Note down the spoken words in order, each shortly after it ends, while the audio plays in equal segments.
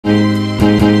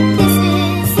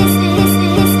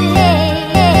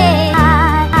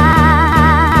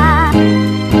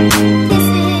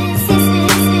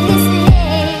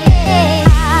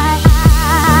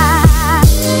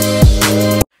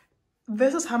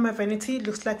my Vanity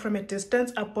looks like from a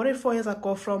distance. I bought it 4 years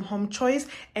ago from Home Choice,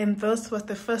 and this was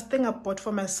the first thing I bought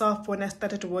for myself when I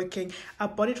started working. I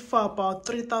bought it for about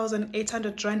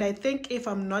 3,800 rand, I think, if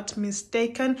I'm not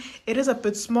mistaken. It is a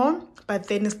bit small, but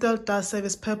then it still does serve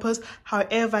its purpose.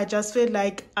 However, I just feel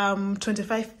like I'm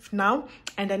 25 now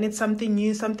and I need something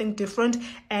new, something different,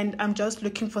 and I'm just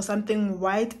looking for something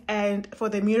white. And for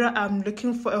the mirror, I'm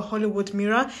looking for a Hollywood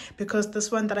mirror because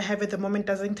this one that I have at the moment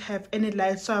doesn't have any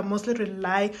light, so I mostly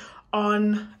rely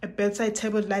on a bedside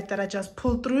table light that I just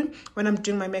pull through when I'm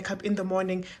doing my makeup in the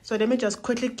morning. So let me just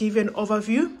quickly give you an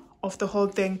overview of the whole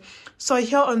thing. So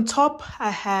here on top I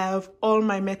have all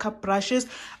my makeup brushes.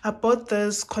 I bought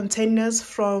these containers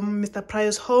from Mr.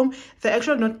 Price's Home. They're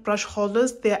actually not brush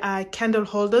holders, they are candle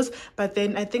holders, but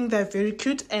then I think they're very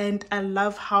cute and I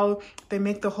love how they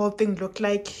make the whole thing look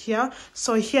like here.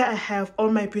 So here I have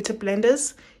all my beauty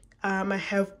blenders. I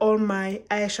have all my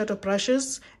eyeshadow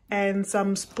brushes and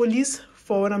some spoolies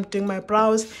for when I'm doing my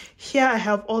brows. Here I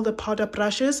have all the powder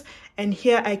brushes, and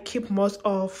here I keep most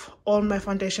of all my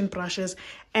foundation brushes.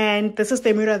 And this is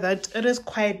the mirror that it is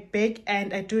quite big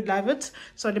and I do love it.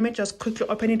 So let me just quickly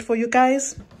open it for you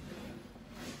guys.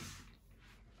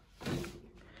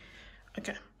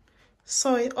 Okay,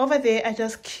 so over there I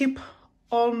just keep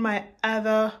all my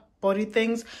other body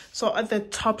things. So at the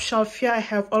top shelf here I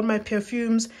have all my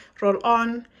perfumes, roll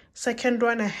on. Second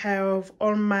one I have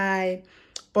all my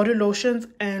body lotions,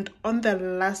 and on the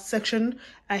last section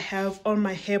I have all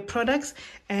my hair products.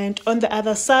 And on the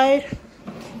other side,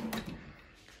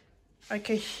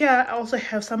 okay, here I also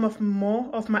have some of more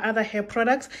of my other hair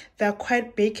products. They're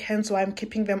quite big, hence why I'm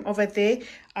keeping them over there.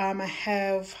 I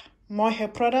have more hair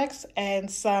products and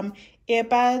some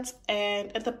earbuds,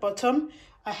 and at the bottom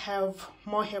I have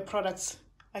more hair products.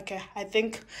 Okay, I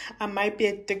think I might be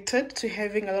addicted to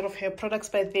having a lot of hair products,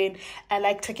 but then I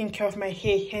like taking care of my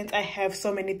hair, hence I have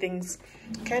so many things.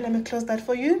 Okay, let me close that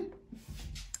for you.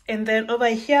 And then over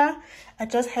here I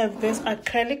just have this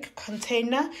acrylic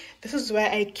container. This is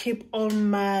where I keep all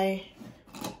my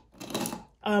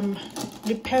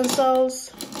lip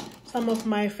pencils, some of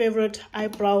my favorite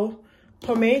eyebrow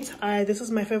pomade. This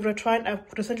is my favorite one. I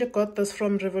recently got this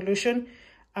from Revolution.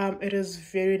 It is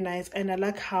very nice and I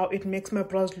like how it makes my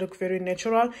brows look very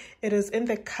natural. It is in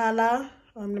the color,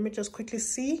 let me just quickly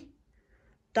see,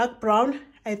 dark brown.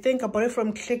 I think I bought it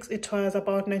from Clicks. It was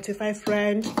about 95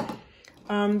 rand.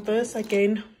 This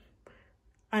again,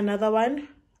 another one.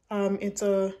 It's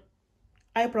a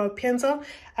eyebrow pencil.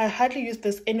 I hardly use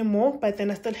this anymore, but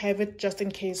then I still have it just in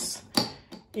case.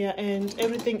 Yeah, and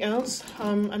everything else.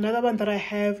 Another one that I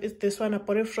have is this one. I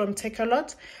bought it from Take A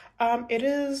Lot. It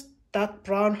is dark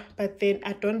brown, but then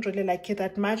I don't really like it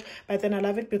that much, but then I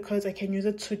love it because I can use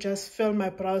it to just fill my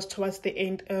brows towards the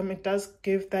end. It does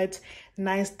give that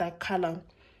nice dark color.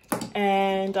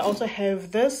 And I also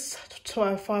have this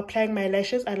for applying my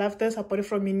lashes. I love this. I bought it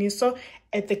from Miniso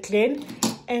at the Glen.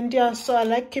 And yeah, so I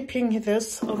like keeping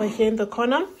this over here in the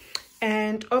corner.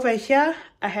 And over here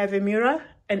I have a mirror,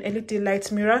 an LED light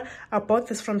mirror. I bought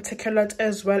this from Take A Lot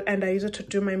as well, and I use it to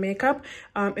do my makeup.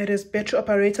 It is battery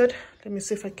operated. Let me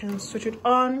see if I can switch it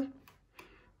on.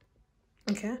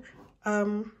 Okay.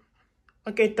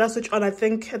 Okay, it does switch on. I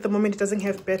think at the moment it doesn't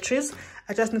have batteries.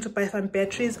 I just need to buy some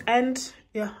batteries, and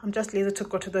yeah, I'm just lazy to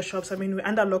go to the shops. I mean, we're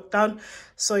under lockdown,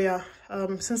 so yeah,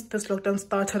 since this lockdown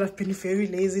started, I've been very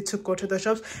lazy to go to the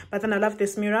shops. But then I love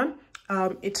this mirror.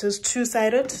 It is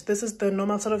two-sided. This is the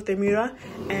normal side of the mirror,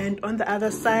 and on the other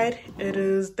side it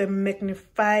is the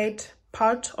magnified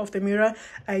part of the mirror.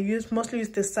 I mostly use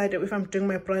this side if I'm doing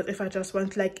my brows, if I just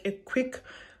want like a quick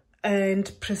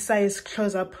and precise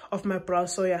close-up of my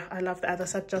brows. So yeah, I love the other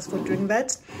side just for doing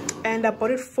that. And I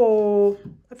bought it for,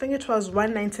 I think it was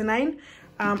 1.99.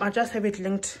 I just have it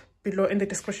linked below in the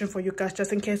description for you guys,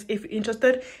 just in case if you're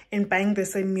interested in buying the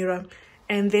same mirror.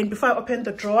 And then before I open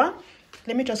the drawer,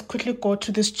 let me just quickly go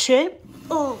to this chair.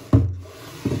 Oh,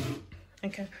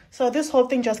 okay, so this whole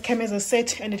thing just came as a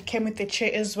set, and it came with the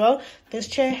chair as well. This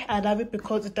chair, I love it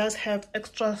because it does have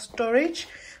extra storage.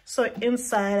 So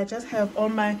inside I just have all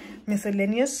my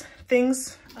miscellaneous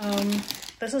things.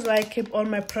 This is where I keep all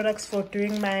my products for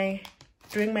doing my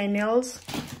nails.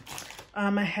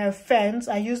 I have fans.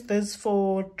 I use this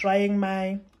for drying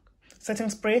my setting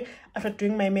spray after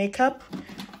doing my makeup.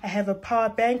 I have a power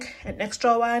bank, an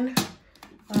extra one.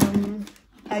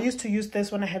 I used to use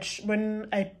this when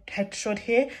I had short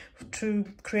hair to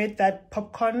create that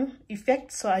popcorn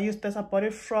effect. So I used this. I bought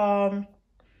it from,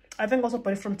 I think also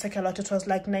bought it from Take A Lot. It was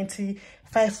like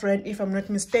 95 rand if I'm not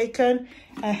mistaken.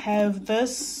 I have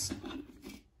this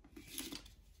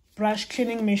brush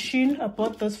cleaning machine. I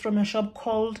bought this from a shop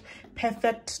called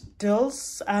perfect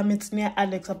deals. It's near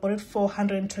Alex. I bought it for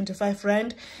 125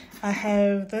 rand. I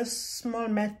have this small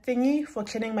mat thingy for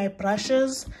cleaning my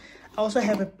brushes. I also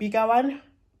have a bigger one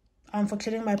for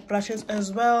cleaning my brushes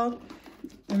as well.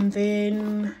 And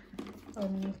then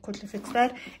quickly fix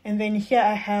that. And then here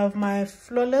I have my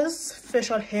Flawless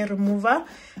facial hair remover.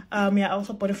 I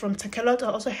also bought it from Takealot.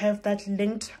 I also have that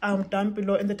linked down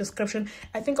below in the description.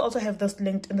 I think I also have this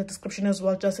linked in the description as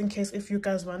well, just in case if you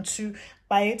guys want to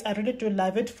buy it. I really do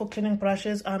love it for cleaning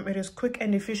brushes. It is quick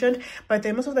and efficient, but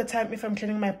then most of the time if I'm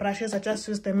cleaning my brushes, I just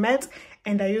use the mat,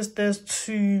 and I use this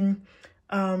to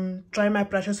dry my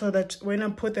brushes so that when I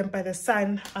put them by the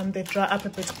sun, they dry up a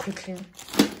bit quickly.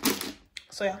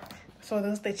 So yeah, so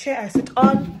this is the chair I sit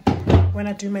on when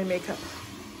I do my makeup.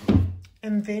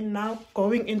 And then now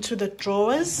going into the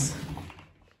drawers.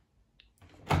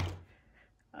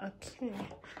 Okay,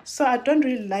 so I don't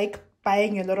really like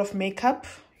buying a lot of makeup,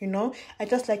 you know. I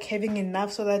just like having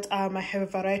enough so that I have a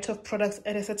variety of products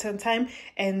at a certain time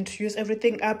and use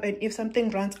everything up. And if something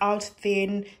runs out,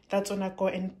 then that's when I go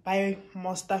and buy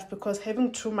more stuff, because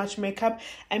having too much makeup,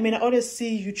 I mean, I always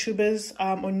see YouTubers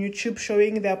on YouTube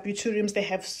showing their beauty rooms. They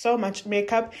have so much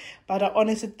makeup, but I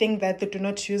honestly think that they do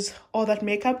not use all that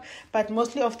makeup. But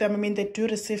mostly of them, I mean, they do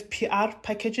receive PR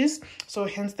packages, so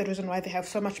hence the reason why they have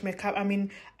so much makeup. I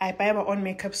mean, I buy my own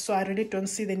makeup, so I really don't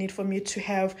see the need for me to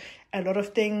have a lot of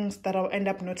things that I'll end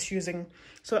up not using.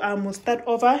 So we'll start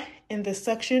over in this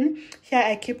section. Here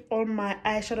I keep all my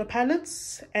eyeshadow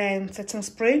palettes and setting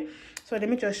spray. So let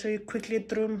me just show you quickly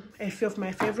through a few of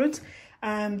my favorites.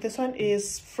 This one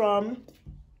is from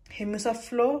Hemisa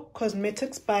Flow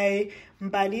Cosmetics by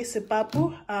Mbali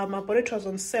Sipapu. I bought it was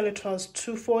on sale. It was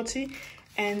 240,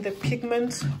 and the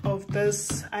pigment of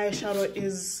this eyeshadow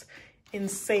is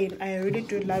insane. I really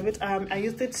do love it. I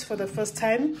used it for the first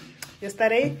time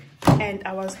yesterday, and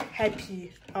I was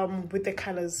happy with the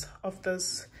colors of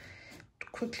this.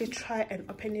 Quickly try and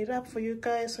open it up for you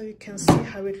guys so you can see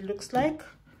how it looks like.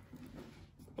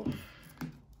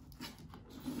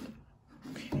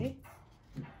 Okay.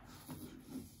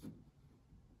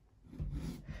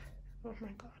 Oh my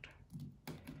god.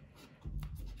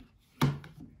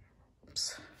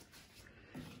 Oops.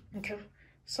 Okay,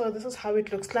 so this is how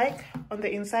it looks like on the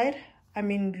inside. I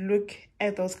mean, look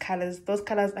at those colors. Those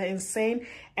colors are insane.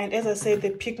 And as I said, the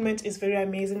pigment is very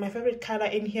amazing. My favorite color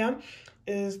in here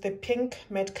is the pink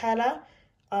matte color.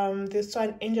 This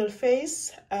one, Angel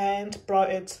Face, and Brow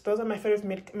It. Those are my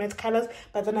favorite matte colors.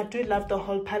 But then I do love the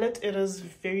whole palette. It is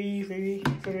very, very,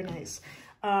 very nice.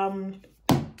 I'll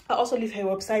also leave her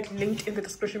website linked in the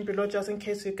description below, just in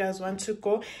case you guys want to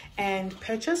go and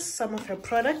purchase some of her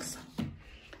products.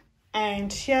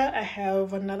 And here I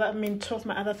have another, two of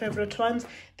my other favorite ones.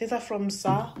 These are from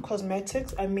ZA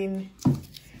Cosmetics. I mean,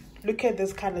 look at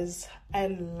these colors. I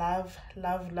love,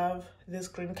 love, love these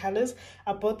green colors.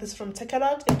 I bought this from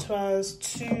Takealot. It was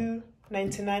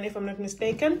 $2.99 if I'm not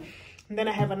mistaken. And then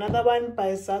I have another one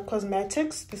by ZA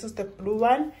Cosmetics. This is the blue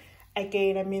one.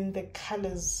 Again, I mean, the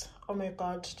colors, oh my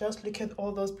god, just look at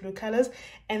all those blue colors.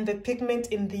 And the pigment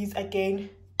in these, again,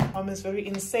 is very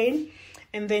insane.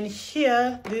 And then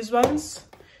here, these ones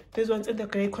in the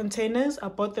gray containers, I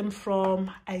bought them from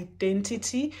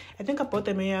Identity. I think I bought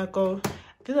them a year ago.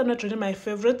 These are not really my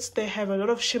favorites. They have a lot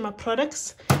of shimmer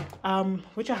products,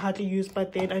 which I hardly use,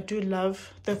 but then I do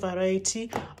love the variety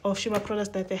of shimmer products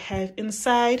that they have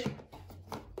inside.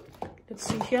 Let's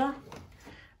see here.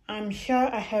 Here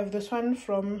I have this one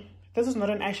from, this is not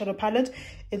an eyeshadow palette,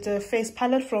 it's a face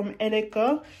palette from LA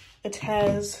Girl. It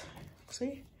has,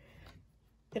 see,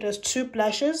 it has two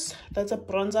blushes. That's a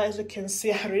bronzer, as you can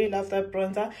see. I really love that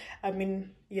bronzer. I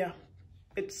mean, yeah,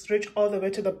 it's reached all the way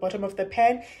to the bottom of the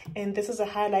pan. And this is a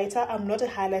highlighter. I'm not a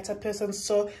highlighter person,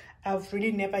 so I've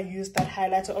really never used that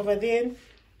highlighter over there.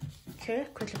 Okay,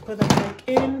 quickly put that back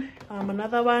in.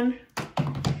 Another one.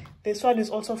 This one is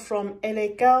also from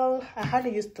LA Girl. I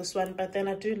hardly used this one, but then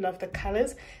I do love the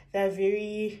colors. They're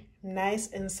very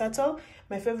nice and subtle.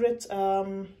 My favorites are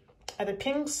the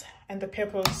pinks and the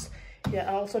purples.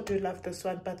 Yeah, I also do love this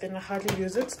one, but then I hardly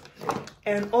use it.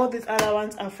 And all these other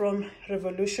ones are from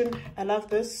Revolution. I love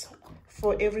this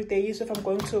for everyday use. If I'm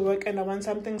going to work and I want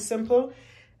something simple,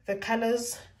 the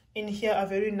colors in here are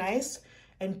very nice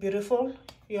and beautiful.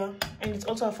 Yeah, and it's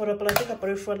also affordable. I think I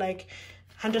bought it for like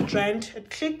 100 rand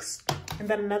at Clicks. And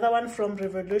then another one from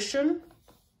Revolution.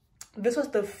 This was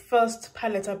the first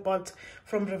palette I bought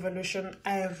from Revolution.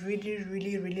 I really,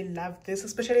 really, really love this,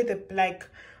 especially the black.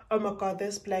 Oh my god,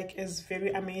 this black is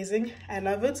very amazing. I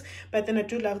love it. But then I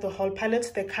do love the whole palette.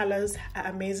 The colors are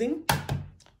amazing.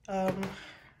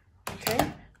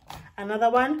 Okay, another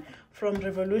one from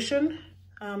Revolution.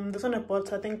 This one I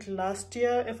bought I think last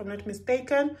year, if I'm not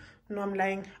mistaken. No, I'm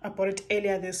lying, I bought it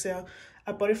earlier this year.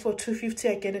 I bought it for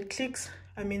 $2.50. Again, it clicks.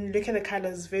 I mean, look at the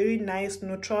colors, very nice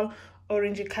neutral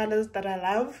orangey colors that I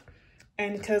love.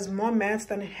 And it has more mattes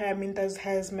than hair. I mean, this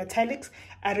has metallics.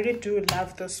 I really do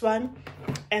love this one.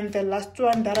 And the last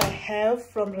one that I have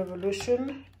from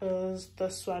Revolution is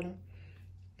this one.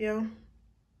 Yeah,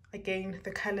 again,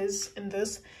 the colors in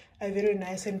this are very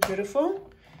nice and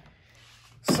beautiful.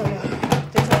 So yeah,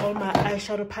 these are all my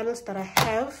eyeshadow palettes that I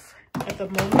have at the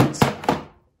moment.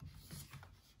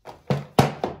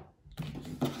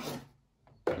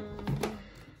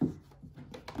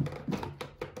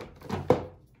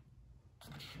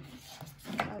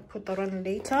 I'll put that on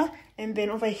later. And then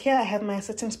over here I have my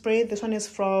setting spray. This one is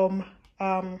from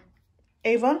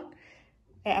Avon.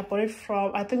 I bought it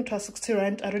from, I think it was 60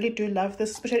 rand. I really do love this,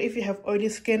 especially if you have oily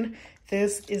skin.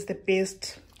 This is the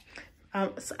best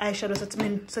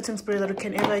eyeshadow setting spray that you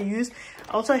can ever use.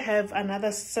 I also have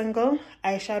another single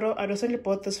eyeshadow. I recently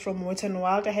bought this from Wet n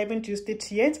Wild. I haven't used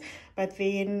it yet, but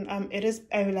then it is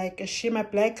like a shimmer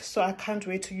black, so I can't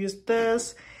wait to use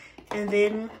this. And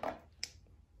then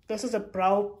this is a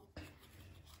brow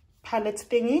palette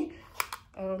thingy.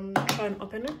 Try and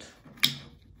open it.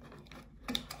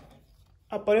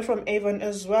 I bought it from Avon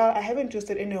as well. I haven't used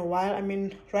it in a while. I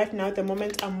mean, right now at the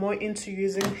moment I'm more into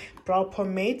using brow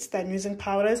pomades than using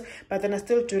powders, but then I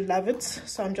still do love it,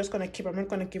 so I'm just gonna keep, I'm not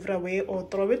gonna give it away or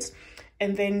throw it.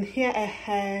 And then here I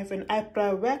have an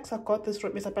eyebrow wax. I got this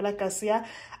from Isabella Garcia.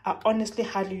 I honestly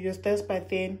hardly use this, but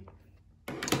then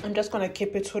I'm just gonna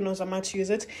keep it. Who knows, I might use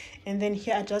it. And then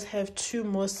here I just have two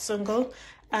more single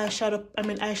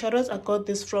eyeshadows. I got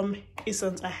this from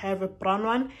Essence. I have a brown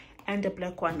one and a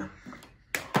black one.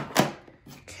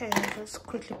 Okay, let's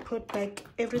quickly put back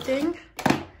everything.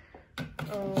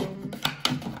 Okay,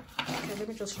 let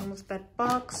me just remove that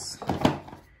box.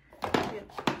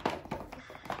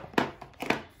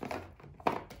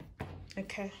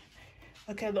 Okay,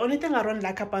 the only thing I don't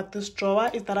like about this drawer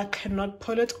is that I cannot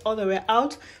pull it all the way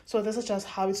out. So this is just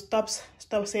how it stops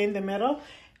in the middle.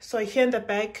 So here in the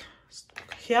back,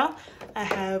 here I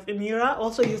have a mirror. I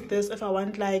also use this if I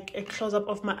want like a close-up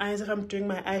of my eyes if I'm doing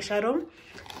my eyeshadow.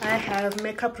 I have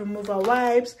makeup remover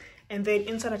wipes, and then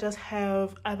inside I just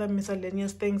have other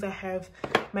miscellaneous things. I have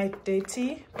my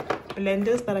dirty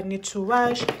blenders that I need to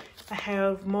wash. I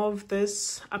have more of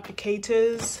this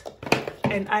applicators,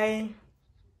 and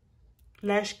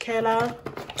eyelash curler,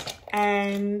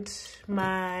 and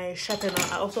my sharpener.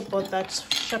 I also bought that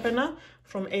sharpener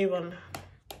from Avon.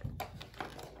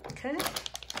 Okay.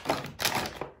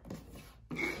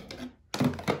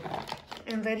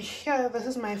 And then here, this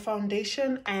is my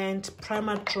foundation and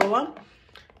primer drawer.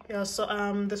 Yeah, so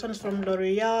this one is from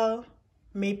L'Oreal,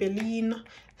 Maybelline.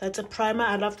 That's a primer.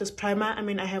 I love this primer. I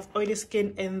mean, I have oily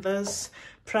skin and this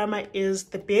primer is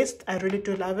the best. I really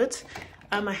do love it.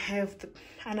 I have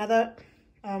another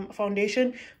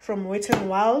foundation from Wet n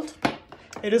Wild.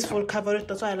 It is full coverage,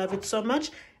 that's why I love it so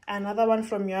much. Another one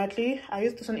from Yardley. I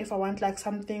use this one if I want like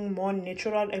something more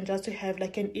natural and just to have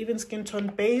like an even skin tone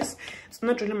base. It's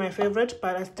not really my favorite,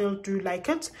 but I still do like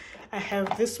it. I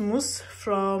have this mousse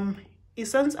from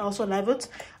Essence. I also love it.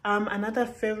 Another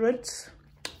favorite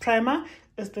primer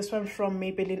is this one from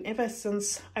Maybelline. Ever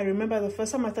since I remember the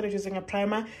first time I started using a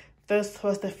primer, this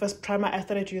was the first primer I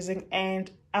started using, and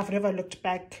I've never looked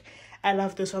back. I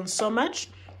love this one so much.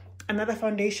 Another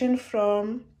foundation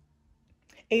from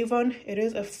Avon. It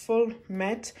is a full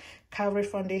matte coverage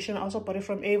foundation. I also bought it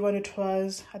from Avon. It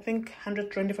was, I think,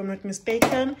 100 rand if I'm not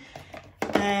mistaken.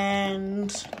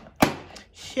 And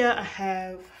here I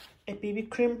have a BB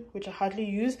cream, which I hardly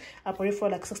use. I bought it for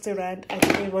like 60 rand at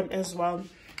Avon as well.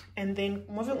 And then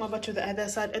moving over to the other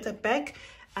side at the back,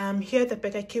 here at the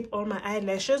back I keep all my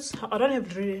eyelashes. I don't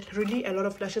have really a lot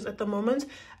of lashes at the moment.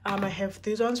 I have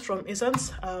these ones from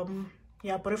Essence.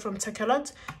 Yeah, I bought it from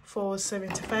Takealot for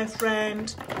 75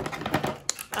 rand.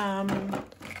 I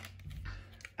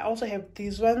also have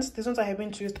these ones. These ones I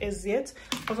haven't used as yet.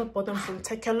 Also bought them from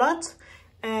Takealot.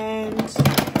 And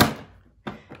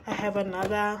I have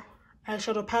another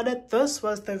eyeshadow palette. This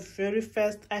was the very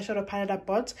first eyeshadow palette I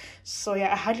bought. So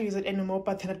yeah, I hardly use it anymore,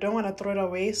 but then I don't want to throw it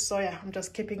away. So yeah, I'm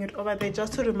just keeping it over there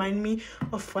just to remind me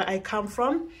of where I come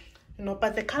from. You know,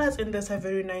 but the colors in this are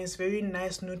very nice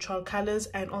neutral colors,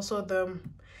 and also the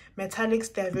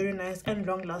metallics, they're very nice and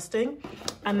long lasting.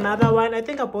 Another one, I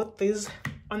think I bought these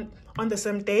on the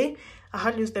same day. I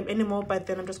hardly use them anymore, but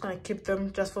then I'm just gonna keep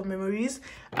them just for memories.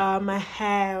 I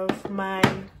have my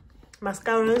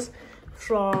mascaras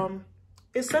from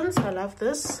Essence. I love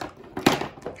this.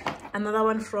 Another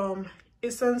one from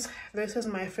Essence. This is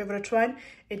my favorite one.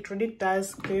 It really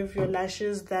does give your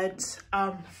lashes that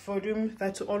volume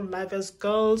that you all love as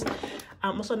girls.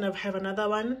 Also have another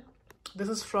one. This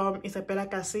is from Isabella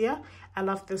Garcia. I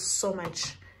love this so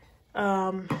much.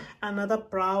 Another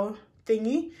brow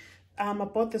thingy. I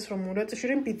bought this from Woolworths. It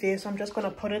shouldn't be there, so I'm just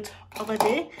gonna put it over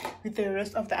there with the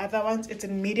rest of the other ones. It's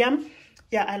in medium.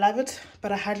 Yeah, I love it,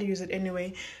 but I hardly use it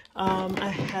anyway. I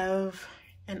have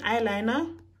an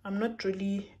eyeliner. I'm not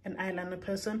really an eyeliner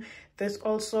person. There's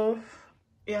also,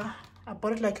 yeah, I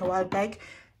bought it like a while back.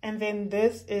 And then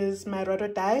this is my rod or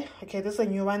die. Okay, this is a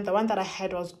new one. The one that I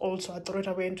had was old, so I threw it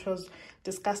away and it was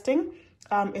disgusting.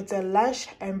 It's a lash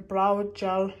and brow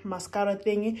gel mascara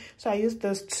thingy. So I use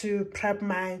this to prep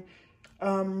my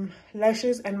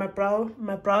lashes and my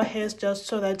brow hairs, just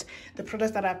so that the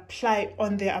products that I apply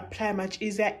on there apply much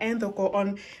easier and they'll go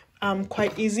on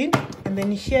quite easy. And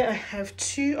then here I have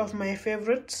two of my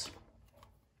favorites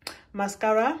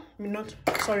mascara, not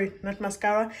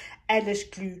mascara, eyelash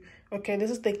glue. Okay,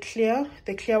 this is the clear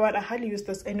one. I hardly use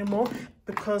this anymore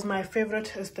because my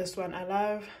favorite is this one. I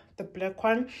love the black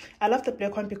one. I love the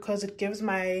black one because it gives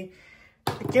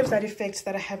that effect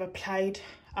that I have applied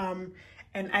an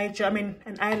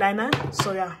eyeliner.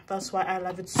 So yeah, that's why I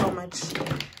love it so much.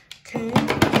 Okay,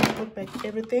 put back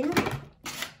everything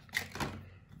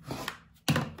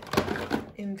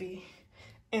in the,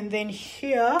 and then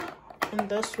here in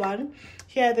this one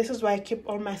here, this is where I keep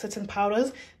all my setting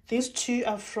powders. These two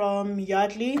are from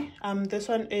Yardley. This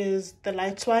one is the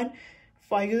light one.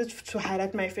 I use it to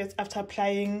highlight my face after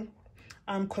applying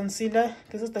concealer.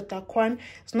 This is the dark one.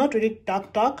 It's not really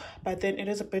dark, but then it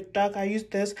is a bit dark. I use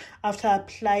this after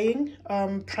applying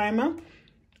primer,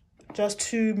 just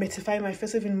to mattify my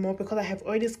face even more because I have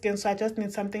oily skin. So I just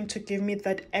need something to give me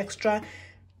that extra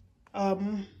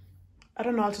I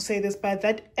don't know how to say this, but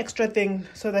that extra thing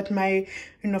so that my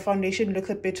foundation looks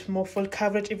a bit more full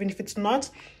coverage, even if it's not.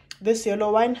 This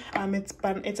yellow one,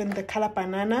 it's in the color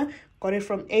banana. Got it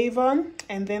from Avon.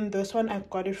 And then this one I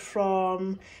got it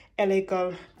from LA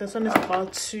Girl. This one is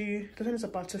about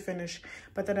to finish,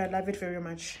 but then I love it very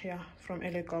much. Yeah, from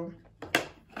LA Girl.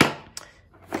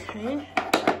 Okay,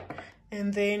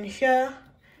 and then here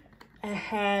I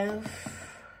have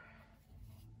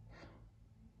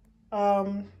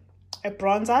a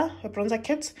bronzer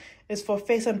kit. Is for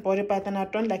face and body, but then I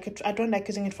don't like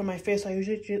using it for my face. I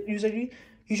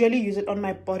usually use it on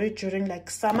my body during like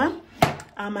summer.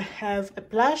 I have a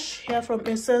blush here from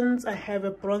Essence. I have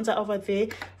a bronzer over there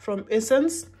from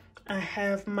Essence. I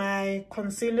have my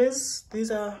concealers.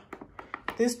 These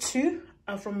two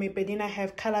are from Maybelline. I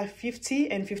have color 50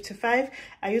 and 55.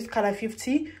 I use color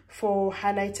 50 for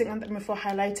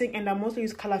highlighting, and I mostly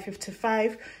use color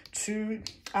 55 to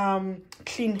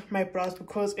clean my brows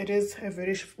because it is a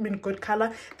very good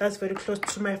color that's very close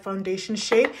to my foundation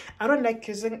shade. I don't like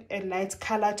using a light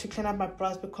color to clean up my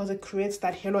brows because it creates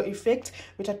that halo effect,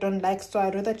 which I don't like. So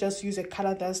I'd rather just use a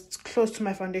color that's close to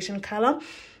my foundation color.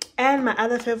 And my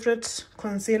other favorite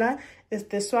concealer is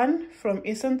this one from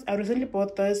Essence. I recently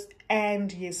bought this,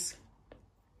 and yes,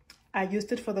 I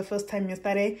used it for the first time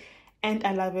yesterday and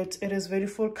I love it. It is very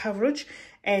full coverage,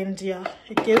 and yeah,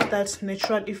 it gives that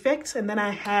natural effect. And then I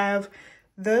have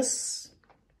this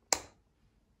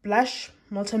blush,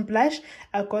 molten blush.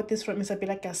 I got this from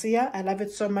Isabella Garcia. I love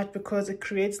it so much because it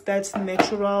creates that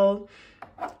natural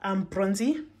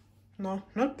bronzy, no,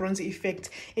 not bronzy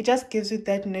effect. It just gives you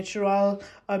that natural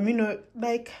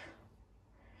like,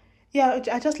 yeah,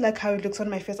 I just like how it looks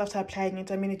on my face after applying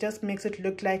it. I mean, it just makes it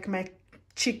look like my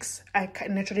cheeks are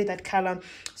naturally that color.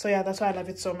 So yeah, that's why I love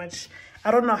it so much.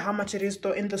 I don't know how much it is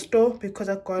though in the store because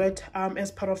I got it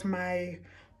as part of my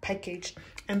package.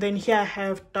 And then here I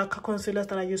have darker concealers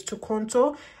that I use to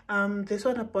contour. This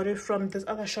one I bought it from this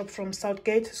other shop from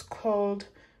Southgate. It's called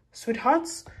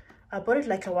Sweethearts. I bought it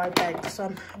like a while back, so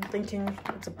I'm thinking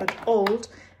it's a bit old.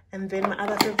 And then my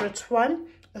other favorite one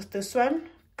is this one,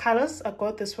 Colors. I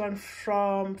got this one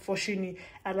from Foschini.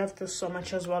 I love this so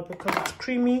much as well because it's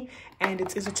creamy and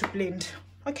it's easy to blend.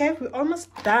 Okay, we're almost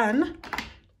done.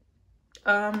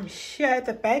 Here at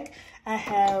the back I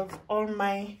have all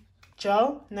my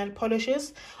gel nail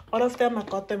polishes. All of them I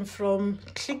got them from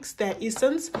Clicks, their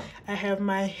Essence. I have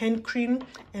my hand cream,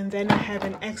 and then I have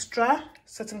an extra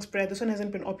setting spray. This one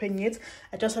hasn't been opened yet.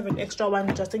 I just have an extra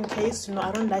one just in case.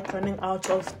 I don't like running out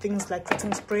of things like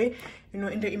setting spray in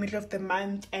the middle of the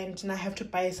month, and I have to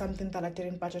buy something that I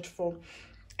didn't budget for.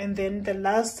 And then the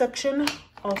last section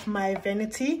of my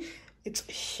vanity, it's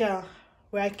here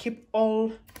where I keep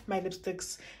all my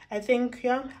lipsticks. I think,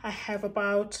 yeah, I have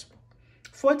about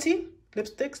 40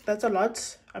 lipsticks. That's a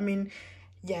lot. I mean,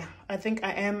 yeah, I think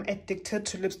I am addicted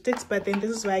to lipsticks, but then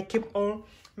this is where I keep all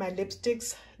my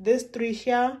lipsticks. These three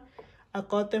here, I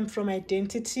got them from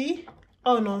Identity.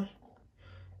 Oh no,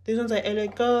 these ones are LA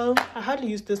Girl. I hardly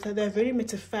use this. They're very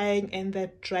mattifying and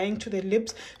they're drying to the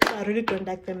lips, so I really don't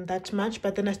like them that much,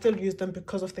 but then I still use them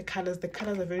because of the colors. The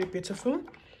colors are very beautiful.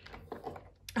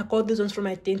 I got these ones from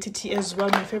Identity as well.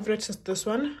 My favorite is this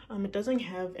one. It doesn't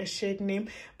have a shade name,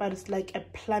 but it's like a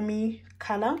plummy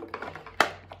color.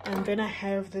 And then I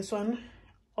have this one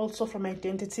also from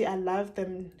Identity. I love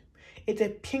them. It's a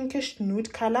pinkish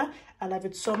nude color. I love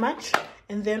it so much.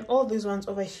 And then all these ones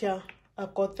over here, I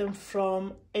got them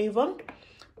from Avon.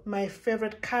 My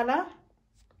favorite color,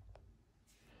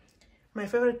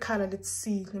 let's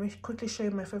see, let me quickly show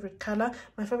you my favorite color.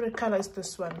 My favorite color is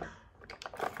this one,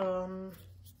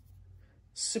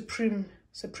 Supreme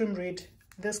Red.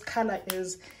 This color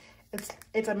is,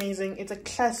 it's amazing. It's a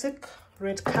classic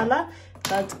red color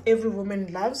that every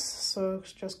woman loves. So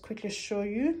just quickly show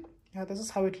you. Yeah, this is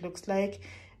how it looks like.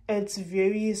 It's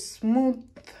very smooth.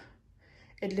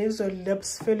 It leaves your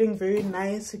lips feeling very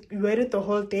nice. You wear it the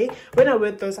whole day. When I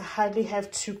wear those, I hardly have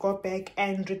to go back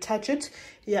and retouch it.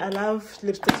 Yeah, I love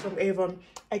lipsticks from Avon.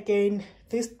 Again,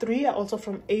 these three are also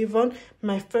from Avon.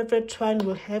 My favorite one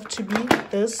will have to be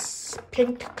this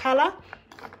pink color.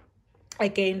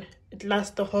 Again, it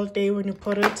lasts the whole day when you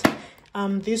put it.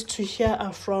 These two here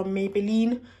are from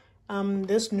Maybelline.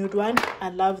 This nude one, I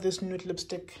love this nude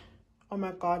lipstick. Oh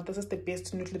my god, this is the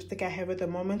best nude lipstick I have at the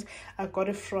moment. I got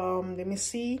it from, let me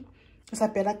see,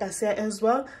 Isabella Garcia as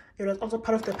well. It was also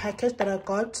part of the package that I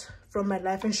got from my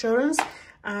life insurance.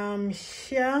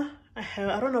 Here I have,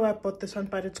 I don't know why I bought this one,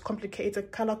 but it's complicated. It's a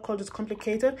color called It's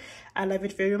Complicated. I love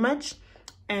it very much.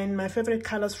 And my favorite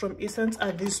colors from Essence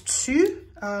are these two.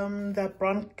 The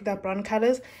brown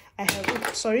colors. I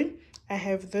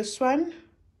have this one.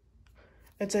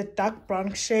 It's a dark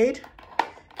brown shade.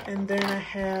 And then I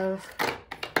have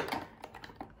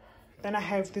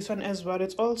this one as well.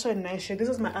 It's also a nice shade. This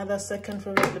is my other second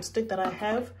favorite lipstick that I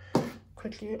have.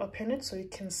 Quickly open it so you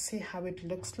can see how it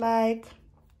looks like.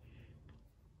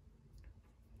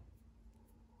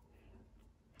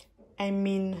 I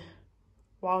mean,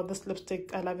 wow, this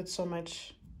lipstick, I love it so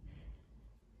much.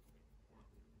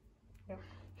 Yeah.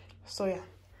 So yeah,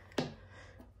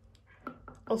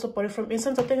 also bought it from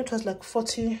Essence. I think it was like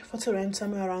 40 rand,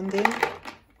 somewhere around there.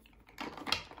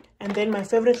 And then my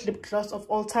favorite lip gloss of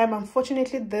all time,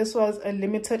 unfortunately this was a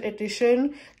limited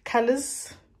edition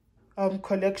Colors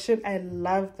collection. I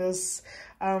love this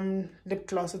lip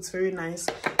gloss. It's very nice.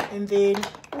 And then,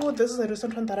 oh, this is a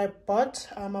recent one that I bought.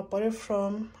 I bought it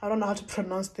from, I don't know how to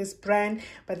pronounce this brand,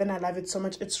 but then I love it so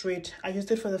much. It's red. I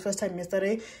used it for the first time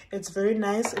yesterday. It's very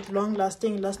nice. It's long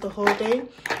lasting. It lasts the whole day.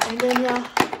 And then yeah,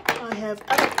 I have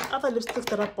other lipsticks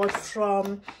that I bought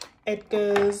from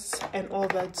Edgar's and all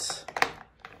that.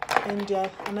 And yeah,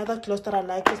 another gloss that I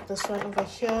like is this one over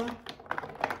here.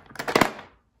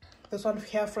 This one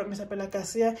here from Isabella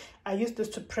Garcia. I use this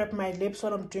to prep my lips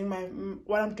while I'm doing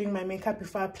my makeup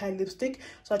before I apply lipstick.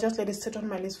 So I just let it sit on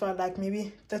my lips for like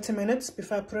maybe 30 minutes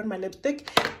before I put on my lipstick,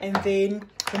 and then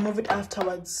remove it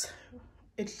afterwards.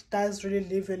 It does really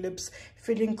leave your lips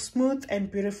feeling smooth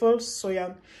and beautiful. So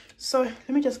yeah, so let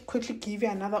me just quickly give you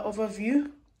another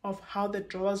overview of how the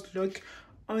drawers look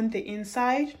on the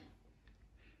inside.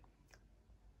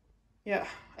 Yeah,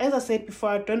 as I said before,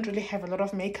 I don't really have a lot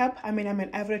of makeup. I mean, I'm an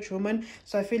average woman,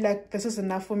 so I feel like this is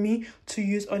enough for me to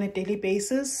use on a daily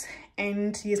basis.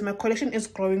 And yes, my collection is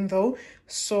growing though,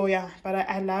 so yeah, but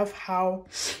I love how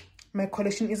my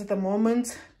collection is at the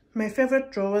moment. My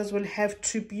favorite drawers will have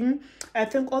to be, I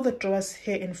think all the drawers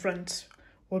here in front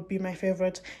would be my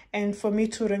favorite. And for me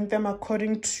to rank them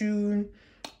according to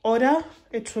order,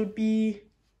 it will be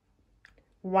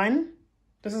 1.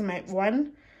 This is my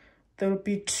 1. There will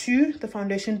be 2, the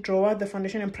foundation drawer, the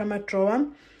foundation and primer drawer.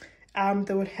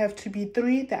 There would have to be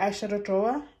 3, the eyeshadow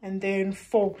drawer, and then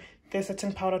 4, the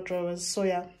setting powder drawers. So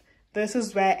yeah, this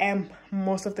is where I am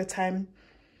most of the time.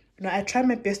 You know, I try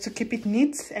my best to keep it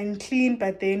neat and clean,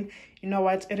 but then you know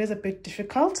what, it is a bit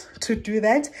difficult to do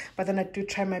that, but then I do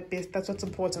try my best. That's what's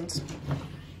important.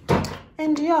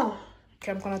 And yeah,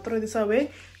 okay, I'm gonna throw this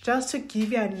away just to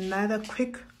give you another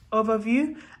quick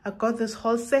overview. I got this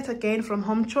whole set again from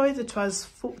Home Choice. It was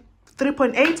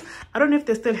 3.8. I don't know if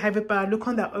they still have it, but I'll look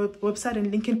on their website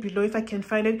and link it below if I can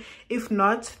find it. If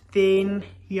not, then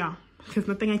yeah, there's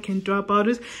nothing I can do about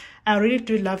it. I really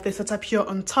do love the setup here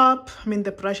on top. I mean,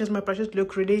 the brushes, my brushes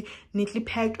look really neatly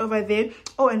packed over there.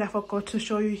 Oh, and I forgot to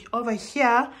show you over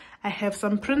here, I have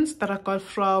some prints that I got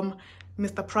from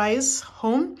Mr. Price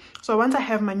Home. So once I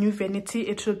have my new Vanity,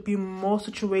 it should be more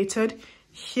situated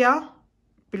here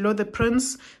below the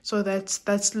prints. So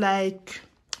that's like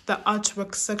the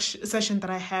artwork section that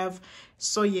I have.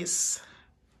 So yes,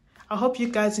 I hope you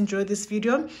guys enjoyed this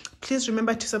video. Please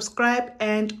remember to subscribe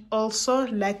and also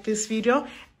like this video,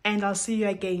 and I'll see you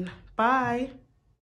again. Bye.